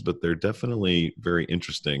things, but they're definitely very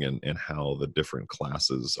interesting in how the different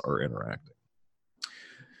classes are interacting.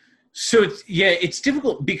 So it's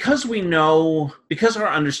difficult because our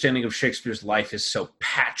understanding of Shakespeare's life is so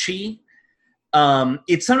patchy.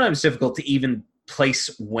 It's sometimes difficult to even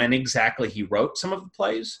place when exactly he wrote some of the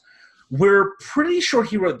plays. We're pretty sure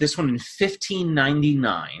he wrote this one in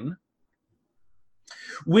 1599.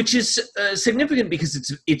 Which is significant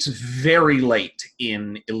because it's very late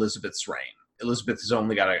in Elizabeth's reign. Elizabeth has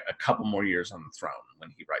only got a couple more years on the throne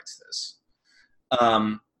when he writes this.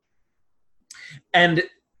 And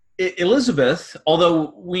Elizabeth,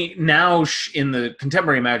 although we now in the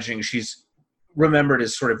contemporary imagining, she's remembered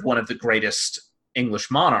as sort of one of the greatest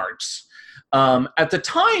English monarchs. At the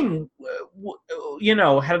time, you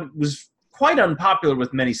know, was quite unpopular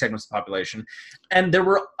with many segments of the population, and there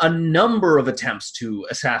were a number of attempts to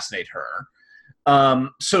assassinate her.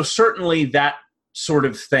 So certainly that sort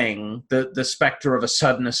of thing, the specter of a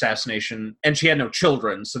sudden assassination, and she had no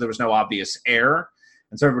children, so there was no obvious heir.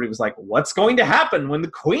 And so everybody was like, what's going to happen when the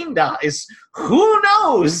queen dies? Who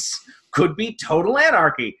knows? Could be total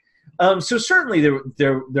anarchy. So certainly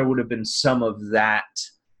there would have been some of that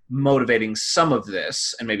motivating some of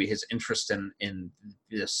this, and maybe his interest in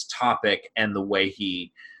this topic and the way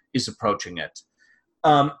he is approaching it.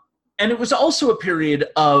 And it was also a period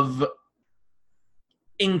of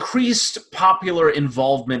increased popular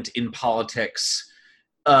involvement in politics,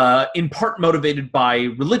 in part motivated by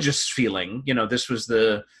religious feeling. You know, this was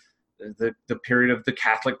the period of the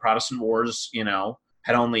Catholic-Protestant wars, you know,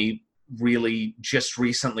 had only really just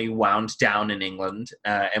recently wound down in England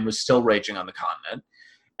and was still raging on the continent.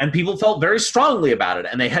 And people felt very strongly about it,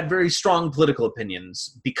 and they had very strong political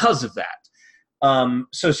opinions because of that.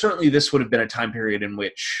 So certainly this would have been a time period in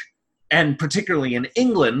which, and particularly in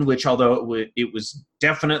England, which although it was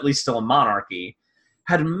definitely still a monarchy,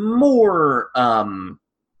 had more,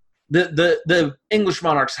 the English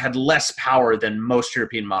monarchs had less power than most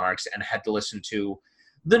European monarchs and had to listen to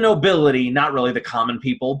the nobility, not really the common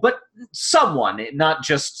people, but someone, not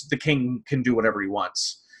just the king can do whatever he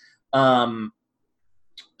wants.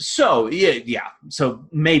 So, yeah. So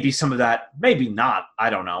maybe some of that, maybe not. I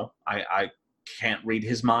don't know. I can't read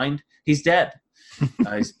his mind. He's dead.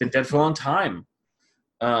 He's been dead for a long time.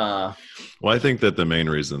 Well, I think that the main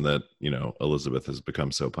reason that, Elizabeth has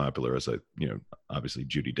become so popular is obviously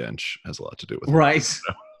Judi Dench has a lot to do with it. Right.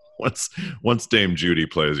 Once Dame Judy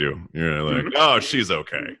plays you, you're like, oh, she's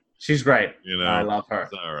okay. She's great. I love her.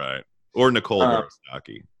 It's all right. Or Nicole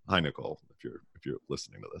Borosaki. Hi, Nicole, if you're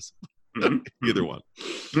listening to this. Either one.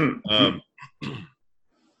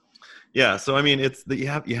 Yeah. So I mean, it's that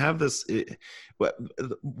you have this.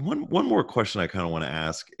 One more question I kind of want to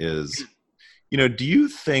ask is, do you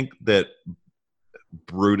think that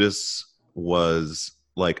Brutus was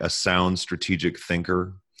like a sound strategic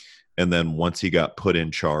thinker, and then once he got put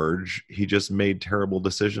in charge, he just made terrible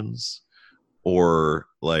decisions? Or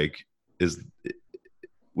like,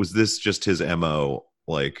 was this just his MO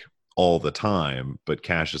like all the time? But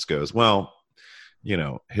Cassius goes, well,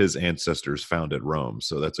 his ancestors founded Rome,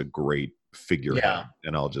 so that's a great figurehead,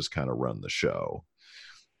 and I'll just kind of run the show.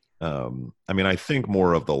 I mean, I think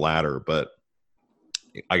more of the latter, but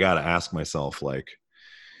I got to ask myself, like,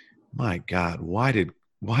 my God, why did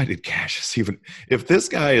Cassius even, if this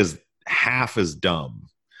guy is half as dumb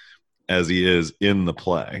as he is in the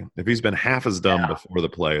play, if he's been half as dumb before the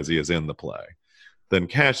play as he is in the play, then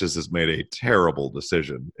Cassius has made a terrible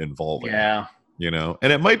decision involving him,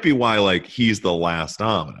 and it might be why, like, he's the last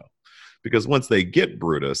domino, because once they get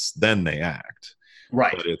Brutus, then they act.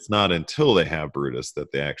 Right. But it's not until they have Brutus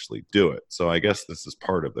that they actually do it. So I guess this is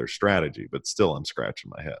part of their strategy, but still I'm scratching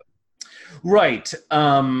my head. Right.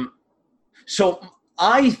 So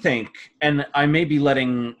I think, and I may be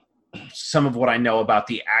letting some of what I know about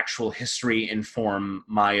the actual history inform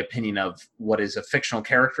my opinion of what is a fictional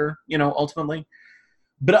character, ultimately.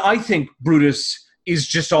 But I think Brutus is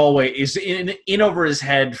just always in over his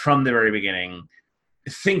head from the very beginning,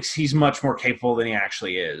 thinks he's much more capable than he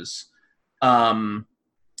actually is. And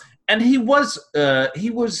he was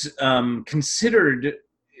considered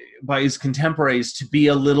by his contemporaries to be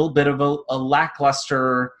a little bit of a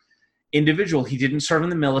lackluster individual. He didn't serve in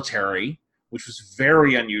the military, which was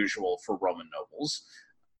very unusual for Roman nobles.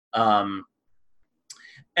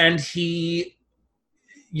 And he,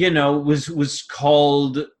 was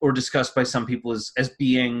called or discussed by some people as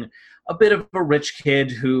being a bit of a rich kid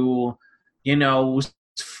who, was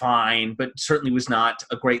fine, but certainly was not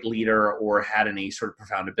a great leader or had any sort of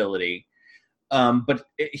profound ability. But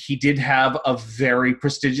he did have a very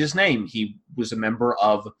prestigious name. He was a member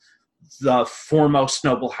of the foremost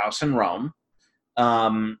noble house in Rome.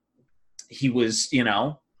 He was,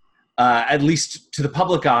 at least to the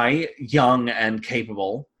public eye, young and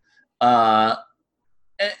capable.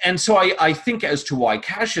 And so I think as to why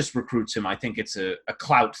Cassius recruits him, I think it's a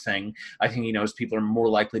clout thing. I think he knows people are more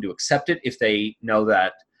likely to accept it if they know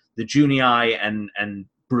that the Junii and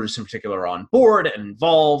Brutus in particular are on board and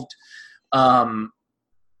involved. And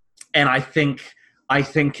I think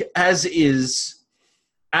as is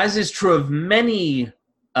true of many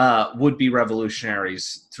would-be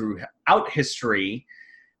revolutionaries throughout history,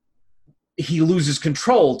 he loses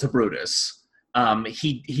control to Brutus.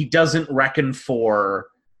 He doesn't reckon for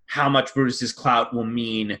how much Brutus's clout will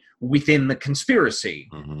mean within the conspiracy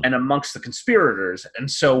and amongst the conspirators.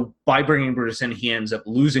 And so by bringing Brutus in, he ends up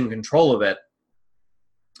losing control of it,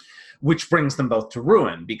 which brings them both to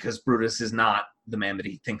ruin, because Brutus is not the man that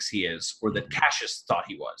he thinks he is, or that Cassius thought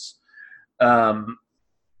he was.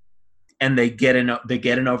 And they get in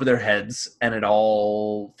over their heads, and it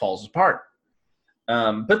all falls apart.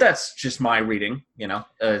 But that's just my reading, there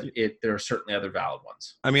are certainly other valid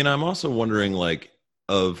ones. I mean, I'm also wondering, like,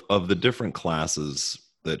 of the different classes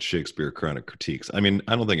that Shakespeare kind of critiques. I mean,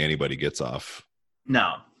 I don't think anybody gets off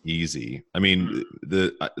easy. I mean,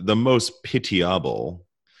 the most pitiable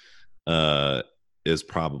is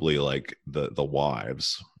probably like the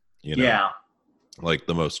wives, like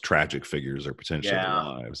the most tragic figures are potentially the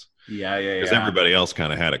wives. Because everybody else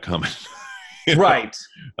kind of had it coming. Right.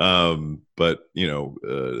 But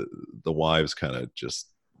the wives kind of just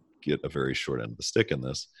get a very short end of the stick in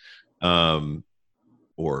this.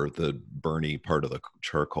 Or the Bernie part of the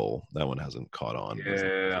charcoal, that one hasn't caught on.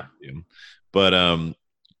 But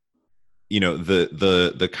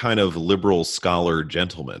the kind of liberal scholar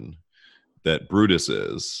gentleman that Brutus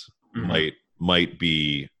is might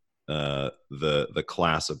be the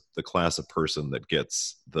class of person that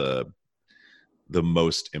gets the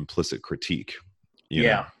most implicit critique. You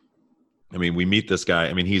know? I mean, we meet this guy.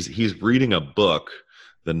 I mean, he's reading a book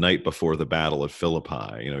the night before the Battle of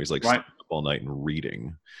Philippi. He's like staying up all night and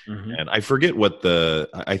reading. And I forget what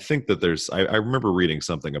I think that I remember reading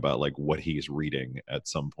something about like what he's reading at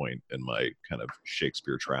some point in my kind of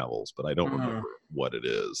Shakespeare travels, but I don't remember what it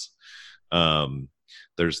is.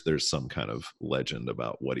 There's some kind of legend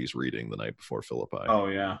about what he's reading the night before Philippi. Oh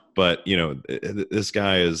yeah. But this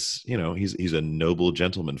guy is, he's a noble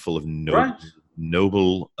gentleman full of Right.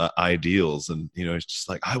 noble ideals, and he's just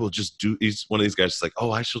like, I will just do. He's one of these guys, just like,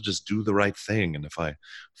 oh, I shall just do the right thing, and if I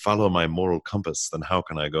follow my moral compass, then how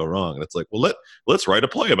can I go wrong? And it's like, well, let's write a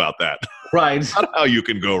play about that. Right. About how you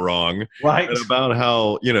can go wrong, Right. and about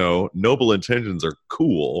how noble intentions are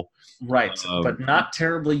cool, right, but not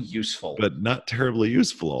terribly useful. but not terribly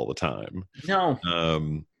useful all the time. No.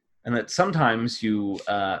 And that sometimes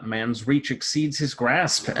man's reach exceeds his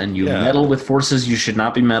grasp, and you meddle with forces you should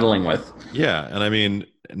not be meddling with. Yeah, and I mean,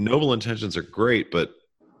 noble intentions are great, but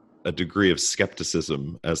a degree of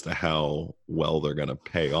skepticism as to how well they're going to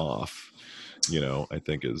pay off, I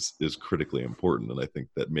think is critically important. And I think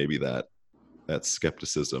that maybe that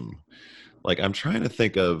skepticism, like, I'm trying to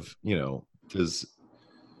think of, real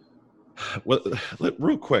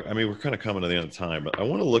quick. I mean, we're kind of coming to the end of time, but I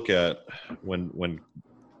want to look at when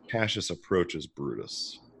Cassius approaches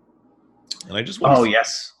Brutus, and I just want to see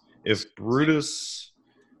yes, if Brutus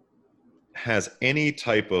has any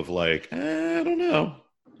type of like, I don't know.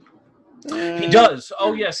 He does.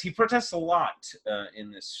 Oh yes, he protests a lot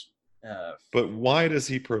in this. But why does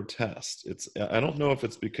he protest? I don't know if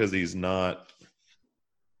it's because he's not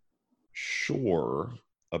sure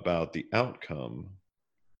about the outcome,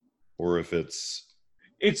 or if it's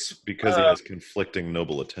because he has conflicting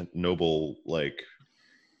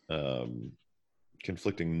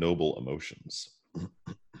conflicting noble emotions.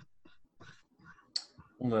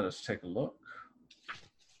 Let us take a look.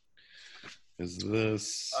 Is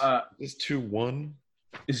this 2-1?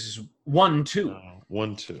 This is 1-2.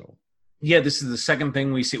 1-2. Yeah, this is the second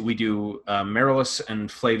thing we see. We do Marullus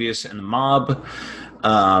and Flavius and the mob,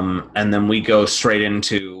 and then we go straight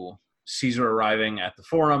into Caesar arriving at the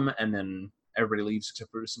Forum, and then everybody leaves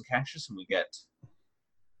except Brutus and Cassius, and we get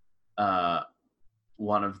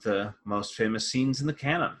one of the most famous scenes in the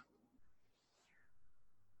canon.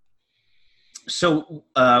 So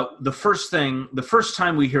the first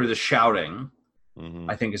time we hear the shouting,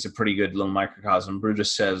 I think is a pretty good little microcosm.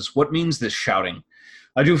 Brutus says, "What means this shouting?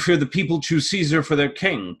 I do fear the people choose Caesar for their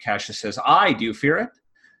king." Cassius says, "I do fear it?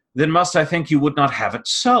 Then must I think you would not have it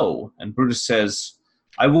so?" And Brutus says,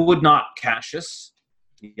 "I would not, Cassius,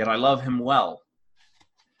 yet I love him well."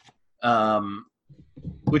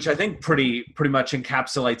 Which I think pretty much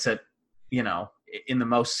encapsulates it, in the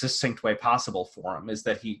most succinct way possible for him, is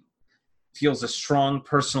that he feels a strong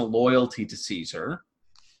personal loyalty to Caesar,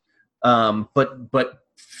 but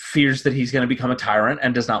fears that he's going to become a tyrant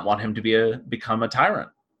and does not want him to become a tyrant,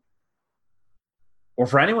 or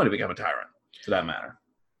for anyone to become a tyrant, for that matter.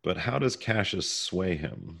 But how does Cassius sway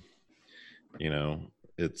him?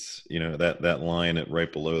 It's that line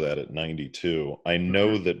right below that at 92. I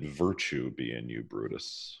know that virtue be in you,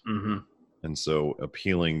 Brutus, and so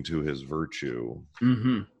appealing to his virtue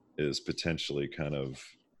is potentially kind of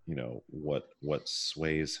what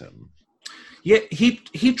sways him. Yeah,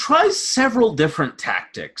 he tries several different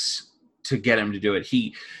tactics to get him to do it.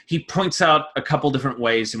 He points out a couple different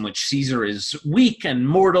ways in which Caesar is weak and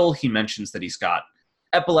mortal. He mentions that he's got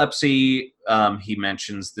epilepsy. He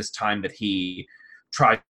mentions this time that he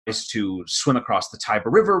tries to swim across the Tiber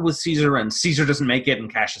River with Caesar, and Caesar doesn't make it, and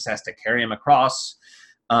Cassius has to carry him across.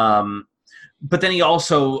 But then he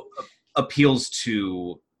also appeals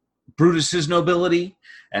to Brutus's nobility,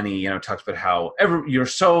 and he talks about how you're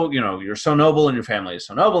so noble, and your family is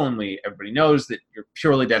so noble, and everybody knows that you're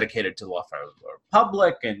purely dedicated to the welfare of the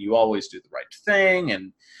Republic, and you always do the right thing,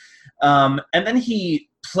 and then he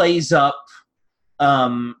plays up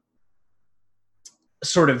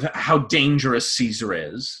sort of how dangerous Caesar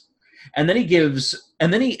is, and then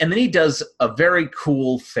he does a very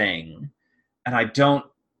cool thing, and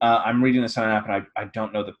I'm reading this on an app, and I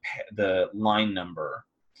don't know the line number,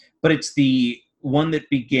 but it's the one that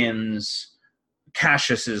begins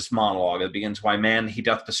Cassius's monologue. It begins, "Why, man, he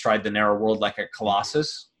doth bestride the narrow world like a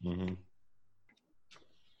colossus."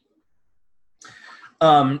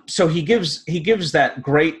 So he gives that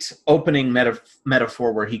great opening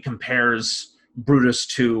metaphor where he compares Brutus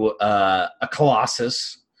to a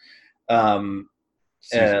colossus.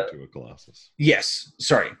 Caesar to a colossus. Yes,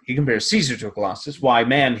 sorry. He compares Caesar to a colossus. "Why,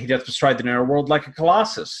 man, he doth bestride the narrow world like a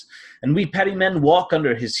colossus. And we petty men walk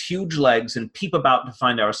under his huge legs and peep about to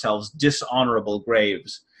find ourselves dishonorable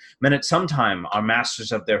graves. Men at some time are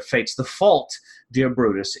masters of their fates. The fault, dear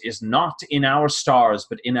Brutus, is not in our stars,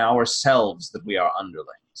 but in ourselves that we are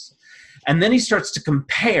underlings." And then he starts to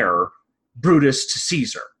compare Brutus to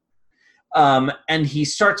Caesar. And he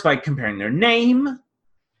starts by comparing their name,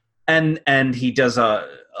 and he does a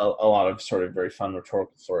a lot of sort of very fun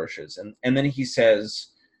rhetorical flourishes, and then he says,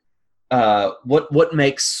 what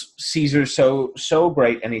makes Caesar so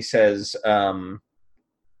great? And he says,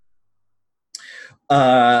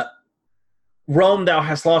 Rome, thou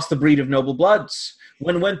hast lost the breed of noble bloods.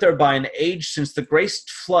 When went there by an age since the graced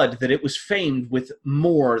flood that it was famed with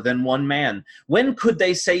more than one man? When could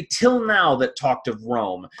they say till now that talked of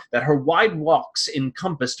Rome, that her wide walks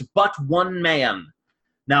encompassed but one man?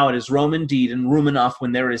 Now it is Rome indeed, and room enough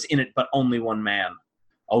when there is in it but only one man.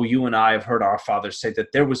 Oh, you and I have heard our fathers say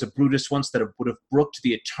that there was a Brutus once that would have brooked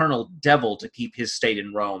the eternal devil to keep his state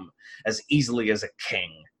in Rome as easily as a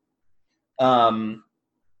king.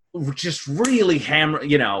 Just really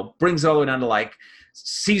brings it all the way down to like,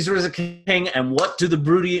 Caesar is a king, and what do the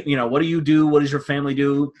Brudi, what do you do? What does your family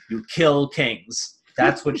do? You kill kings.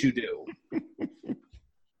 That's what you do.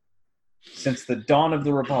 Since the dawn of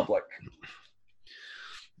the Republic.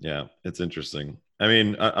 Yeah, it's interesting. I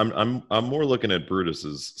mean, I'm more looking at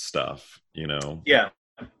Brutus's stuff, Yeah.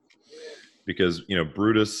 Because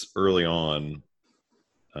Brutus early on,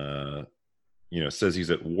 says he's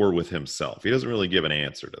at war with himself. He doesn't really give an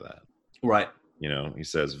answer to that. Right. He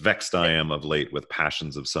says, vexed I am of late with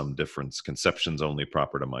passions of some difference, conceptions only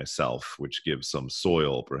proper to myself, which give some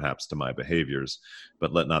soil perhaps to my behaviors,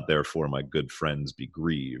 but let not therefore my good friends be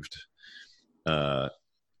grieved. And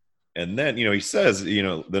then, he says,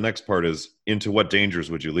 the next part is, into what dangers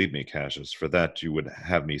would you lead me, Cassius? For that you would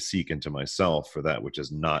have me seek into myself for that which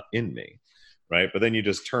is not in me. Right. But then you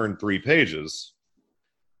just turn 3 pages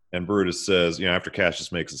and Brutus says, after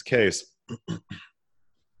Cassius makes his case,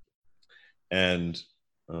 and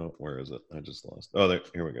where is it? I just lost. Oh,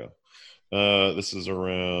 here we go. This is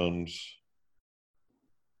around,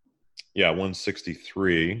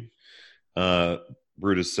 163.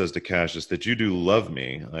 Brutus says to Cassius, that you do love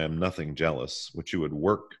me, I am nothing jealous. What you would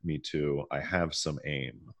work me to, I have some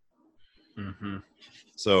aim. Mm-hmm.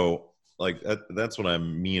 So, like, that's what I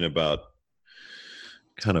mean about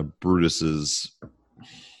kind of Brutus's...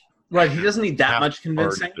 Right, he doesn't need that much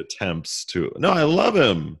convincing. Attempts to... No, I love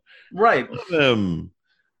him. Right. I love him.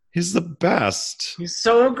 He's the best. He's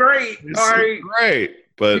so great. He's so great.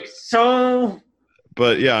 But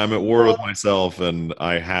yeah, I'm at war with myself, and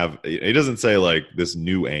I have... He doesn't say, like, this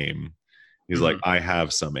new aim. He's like, I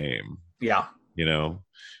have some aim. Yeah.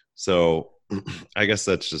 So I guess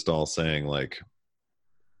that's just all saying, like,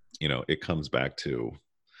 it comes back to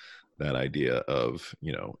that idea of,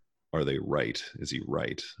 are they right? Is he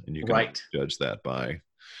right? And you can judge that by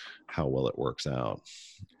how well it works out.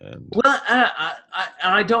 And well,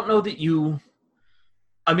 I don't know that you...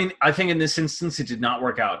 I mean, I think in this instance it did not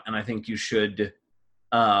work out, and I think you should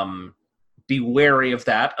be wary of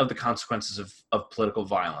that, of the consequences of political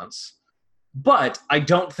violence. But I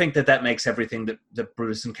don't think that makes everything that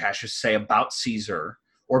Brutus and Cassius say about Caesar,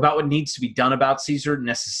 or about what needs to be done about Caesar,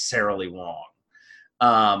 necessarily wrong.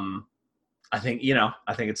 I think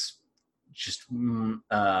it's just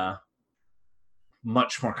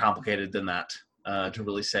much more complicated than that to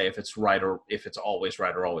really say if it's right or if it's always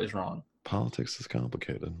right or always wrong. Politics is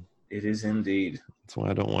complicated. It is indeed. That's why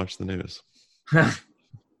I don't watch the news.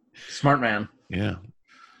 Smart man. Yeah.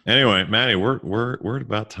 Anyway, Maddie, we're at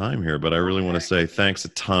about time here, but I really want to say thanks a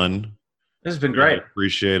ton. This has been great. I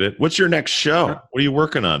appreciate it. What's your next show? What are you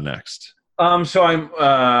working on next? So I'm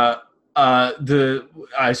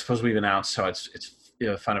I suppose we've announced, so it's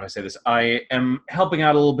fine if I say this. I am helping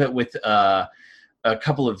out a little bit with a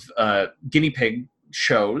couple of guinea pig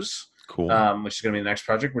shows. Cool. Which is going to be the next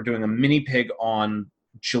project. We're doing a mini pig on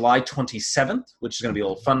July 27th, which is going to be a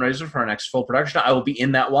little fundraiser for our next full production. I will be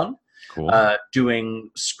in that one. Cool. Doing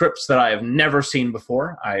scripts that I have never seen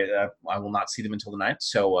before. I will not see them until the night.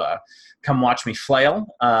 So come watch me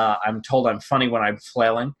flail. I'm told I'm funny when I'm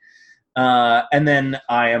flailing. And then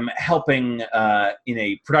I am helping in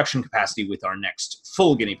a production capacity with our next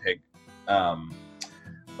full guinea pig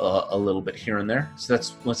a little bit here and there. So that's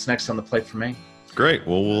what's next on the plate for me. Great.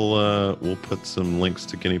 Well, we'll put some links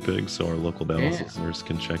to guinea pigs so our local Dallas listeners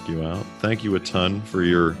can check you out. Thank you a ton for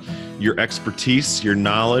your expertise, your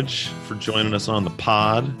knowledge, for joining us on the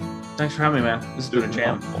pod. Thanks for having me, man. This has been a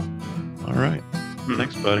jam. All right.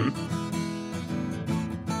 Thanks, buddy.